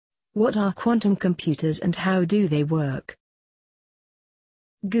What are quantum computers and how do they work?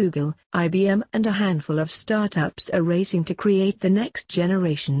 Google, IBM and a handful of startups are racing to create the next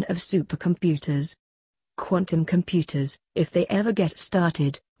generation of supercomputers. Quantum computers, if they ever get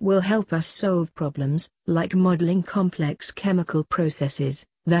started, will help us solve problems, like modeling complex chemical processes,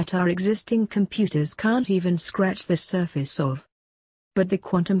 that our existing computers can't even scratch the surface of. But the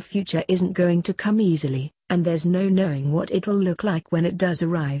quantum future isn't going to come easily, and there's no knowing what it'll look like when it does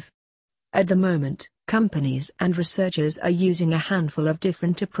arrive. At the moment, companies and researchers are using a handful of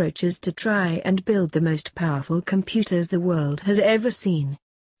different approaches to try and build the most powerful computers the world has ever seen.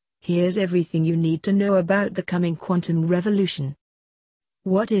 Here's everything you need to know about the coming quantum revolution.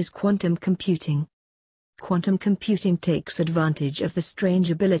 What is quantum computing? Quantum computing takes advantage of the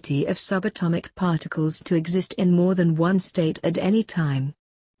strange ability of subatomic particles to exist in more than one state at any time.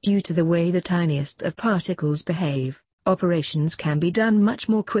 Due to the way the tiniest of particles behave, operations can be done much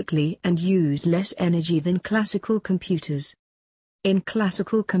more quickly and use less energy than classical computers. In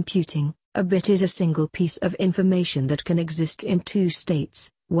classical computing, a bit is a single piece of information that can exist in two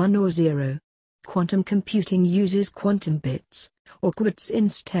states, 1 or 0. Quantum computing uses quantum bits, or qubits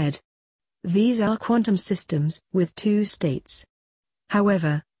instead. These are quantum systems with two states.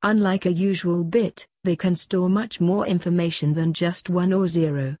 However, unlike a usual bit, they can store much more information than just 1 or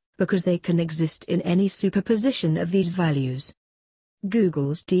 0, because they can exist in any superposition of these values.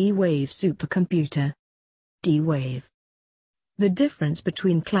 Google's D-Wave supercomputer. D-Wave. The difference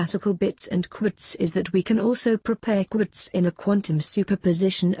between classical bits and qubits is that we can also prepare qubits in a quantum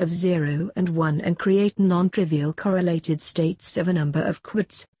superposition of 0 and 1 and create non-trivial correlated states of a number of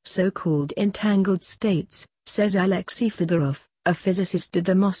qubits, so-called entangled states, says Alexei Fedorov, a physicist at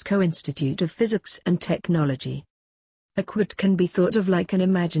the Moscow Institute of Physics and Technology. A qubit can be thought of like an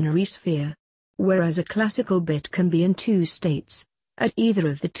imaginary sphere. Whereas a classical bit can be in two states. At either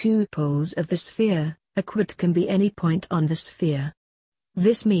of the two poles of the sphere, a qubit can be any point on the sphere.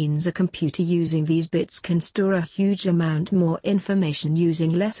 This means a computer using these bits can store a huge amount more information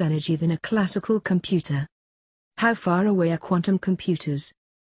using less energy than a classical computer. How far away are quantum computers?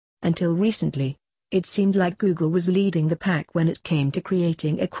 Until recently, it seemed like Google was leading the pack when it came to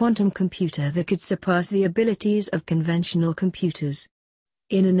creating a quantum computer that could surpass the abilities of conventional computers.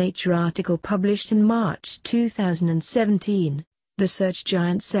 In a Nature article published in March 2017, the search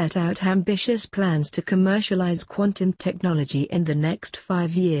giant set out ambitious plans to commercialize quantum technology in the next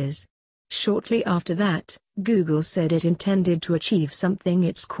 5 years. Shortly after that, Google said it intended to achieve something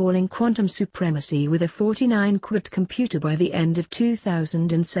it's calling quantum supremacy with a 49-qubit computer by the end of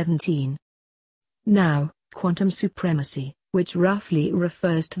 2017. Now, quantum supremacy, which roughly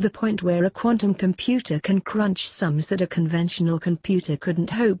refers to the point where a quantum computer can crunch sums that a conventional computer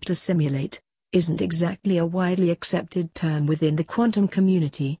couldn't hope to simulate, isn't exactly a widely accepted term within the quantum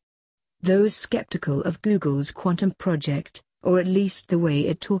community. Those skeptical of Google's quantum project, or at least the way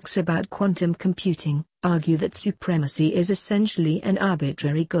it talks about quantum computing, argue that supremacy is essentially an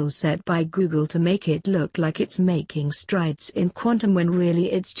arbitrary goal set by Google to make it look like it's making strides in quantum when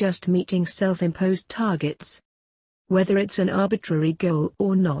really it's just meeting self-imposed targets. Whether it's an arbitrary goal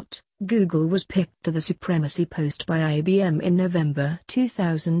or not, Google was picked to the supremacy post by IBM in November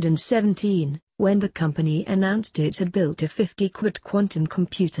 2017, when the company announced it had built a 50-qubit quantum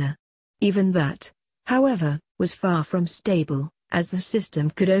computer. Even that, however, was far from stable, as the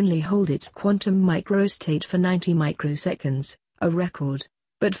system could only hold its quantum microstate for 90 microseconds, a record,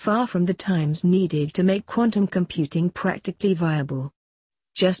 but far from the times needed to make quantum computing practically viable.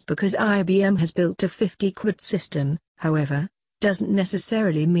 Just because IBM has built a 50-qubit system, however, doesn't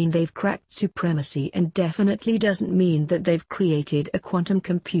necessarily mean they've cracked supremacy and definitely doesn't mean that they've created a quantum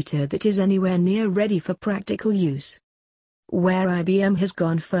computer that is anywhere near ready for practical use. Where IBM has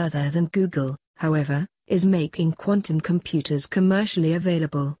gone further than Google, however, is making quantum computers commercially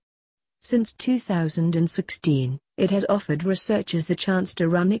available. Since 2016, it has offered researchers the chance to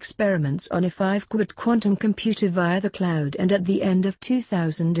run experiments on a 5-qubit quantum computer via the cloud, and at the end of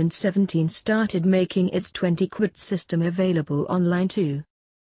 2017 started making its 20-qubit system available online too.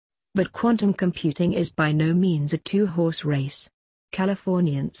 But quantum computing is by no means a two-horse race.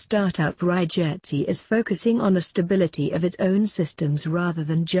 Californian startup Rigetti is focusing on the stability of its own systems rather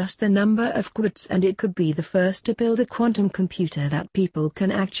than just the number of qubits, and it could be the first to build a quantum computer that people can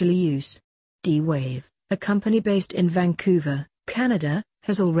actually use. D-Wave, a company based in Vancouver, Canada,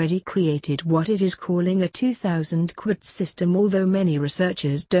 has already created what it is calling a 2000-qubit system, although many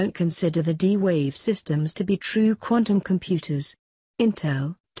researchers don't consider the D-Wave systems to be true quantum computers.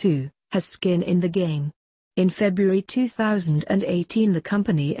 Intel, too, has skin in the game. In February 2018, the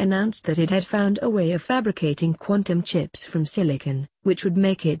company announced that it had found a way of fabricating quantum chips from silicon, which would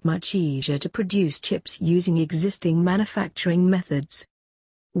make it much easier to produce chips using existing manufacturing methods.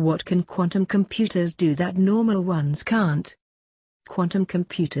 What can quantum computers do that normal ones can't? Quantum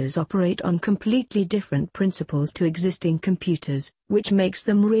computers operate on completely different principles to existing computers, which makes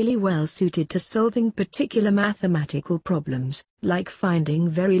them really well suited to solving particular mathematical problems, like finding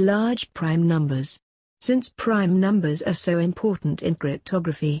very large prime numbers. Since prime numbers are so important in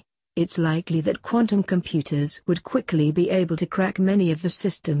cryptography, it's likely that quantum computers would quickly be able to crack many of the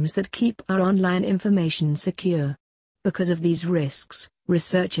systems that keep our online information secure. Because of these risks,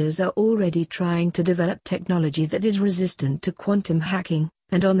 researchers are already trying to develop technology that is resistant to quantum hacking,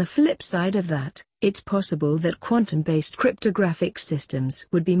 and on the flip side of that, it's possible that quantum-based cryptographic systems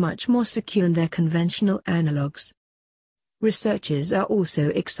would be much more secure than their conventional analogs. Researchers are also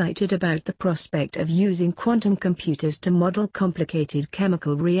excited about the prospect of using quantum computers to model complicated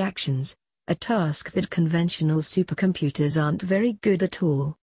chemical reactions, a task that conventional supercomputers aren't very good at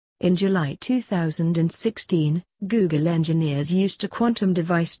all. In July 2016, Google engineers used a quantum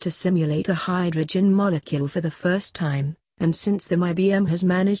device to simulate a hydrogen molecule for the first time, and since then IBM has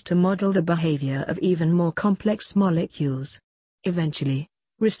managed to model the behavior of even more complex molecules. Eventually,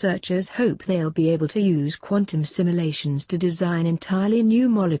 researchers hope they'll be able to use quantum simulations to design entirely new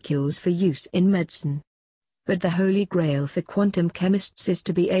molecules for use in medicine. But the holy grail for quantum chemists is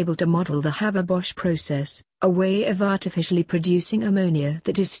to be able to model the Haber-Bosch process, a way of artificially producing ammonia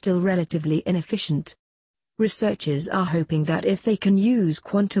that is still relatively inefficient. Researchers are hoping that if they can use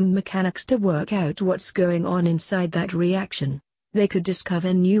quantum mechanics to work out what's going on inside that reaction, they could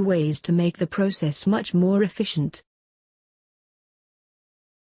discover new ways to make the process much more efficient.